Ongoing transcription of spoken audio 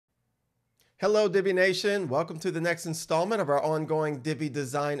Hello, Divi Nation. Welcome to the next installment of our ongoing Divi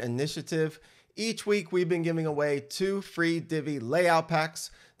Design Initiative. Each week, we've been giving away 2 free Divi Layout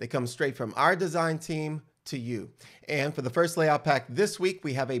Packs. They come straight from our design team to you. And for the first layout pack this week,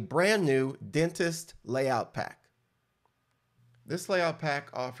 we have a brand new Dentist Layout Pack. This layout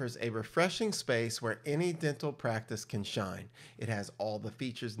pack offers a refreshing space where any dental practice can shine. It has all the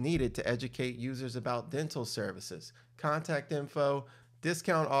features needed to educate users about dental services, contact info,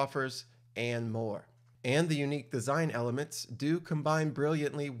 discount offers, and more. And the unique design elements do combine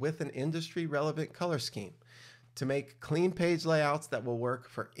brilliantly with an industry-relevant color scheme to make clean page layouts that will work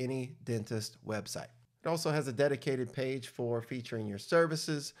for any dentist website. It also has a dedicated page for featuring your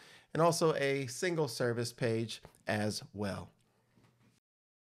services and also a single service page as well.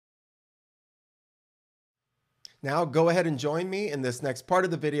 Now go ahead and join me in this next part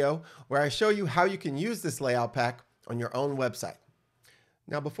of the video where I show you how you can use this layout pack on your own website.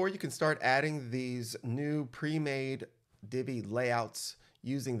 Now, before you can start adding these new pre-made Divi layouts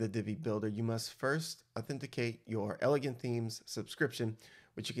using the Divi Builder, you must first authenticate your Elegant Themes subscription,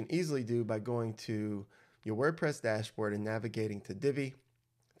 which you can easily do by going to your WordPress dashboard and navigating to Divi,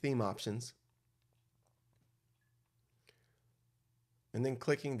 Theme Options, and then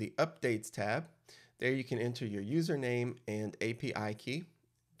clicking the Updates tab. There you can enter your username and API key.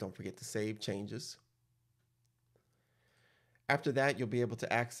 Don't forget to save changes. After that, you'll be able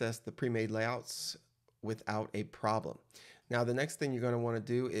to access the pre-made layouts without a problem. Now, the next thing you're going to want to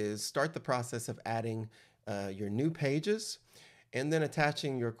do is start the process of adding your new pages and then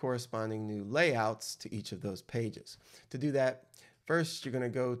attaching your corresponding new layouts to each of those pages. To do that, first you're going to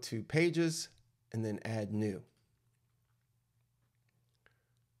go to Pages and then Add New.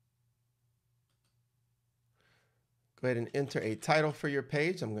 Go ahead and enter a title for your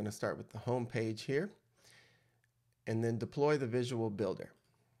page. I'm going to start with the home page here. And then deploy the Visual Builder.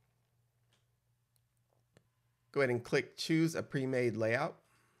 Go ahead and click Choose a Pre-Made Layout.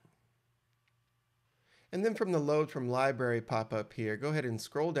 And then from the Load from Library pop-up here, go ahead and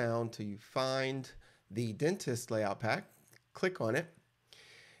scroll down till you find the Dentist Layout Pack. Click on it.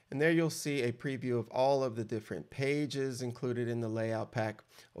 And there you'll see a preview of all of the different pages included in the layout pack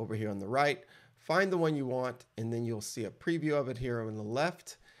over here on the right. Find the one you want, and then you'll see a preview of it here on the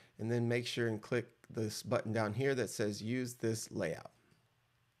left. And then make sure and click this button down here that says use this layout.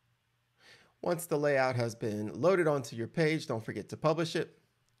 Once the layout has been loaded onto your page, don't forget to publish it.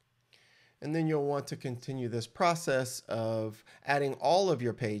 And then you'll want to continue this process of adding all of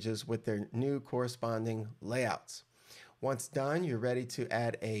your pages with their new corresponding layouts. Once done, you're ready to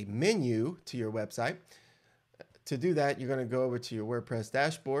add a menu to your website. To do that, you're going to go over to your WordPress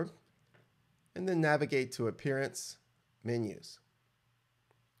dashboard and then navigate to Appearance, Menus.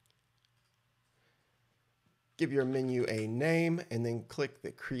 Give your menu a name and then click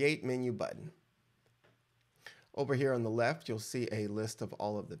the Create Menu button. Over here on the left, you'll see a list of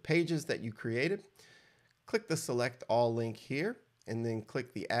all of the pages that you created. Click the Select All link here and then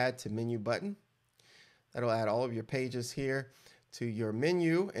click the Add to Menu button. That'll add all of your pages here to your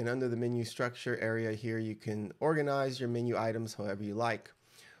menu, and under the menu structure area here, you can organize your menu items however you like.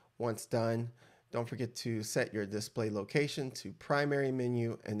 Once done, don't forget to set your display location to Primary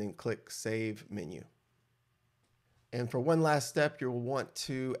Menu and then click Save Menu. And for one last step, you'll want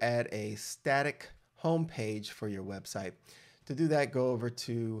to add a static home page for your website. To do that, go over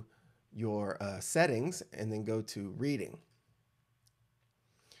to your settings and then go to Reading.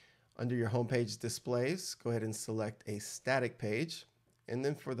 Under your homepage displays, go ahead and select a static page. And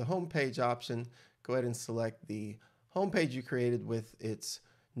then for the home page option, go ahead and select the home page you created with its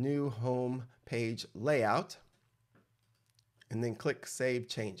new home page layout. And then click Save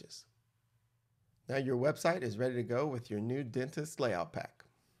Changes. Now your website is ready to go with your new Dentist Layout Pack.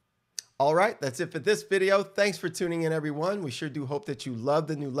 All right, that's it for this video. Thanks for tuning in, everyone. We sure do hope that you love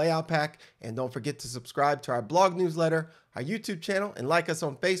the new layout pack. And don't forget to subscribe to our blog newsletter, our YouTube channel, and like us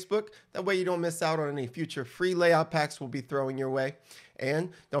on Facebook. That way you don't miss out on any future free layout packs we'll be throwing your way.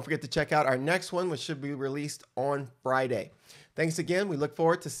 And don't forget to check out our next one, which should be released on Friday. Thanks again. We look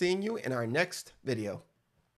forward to seeing you in our next video.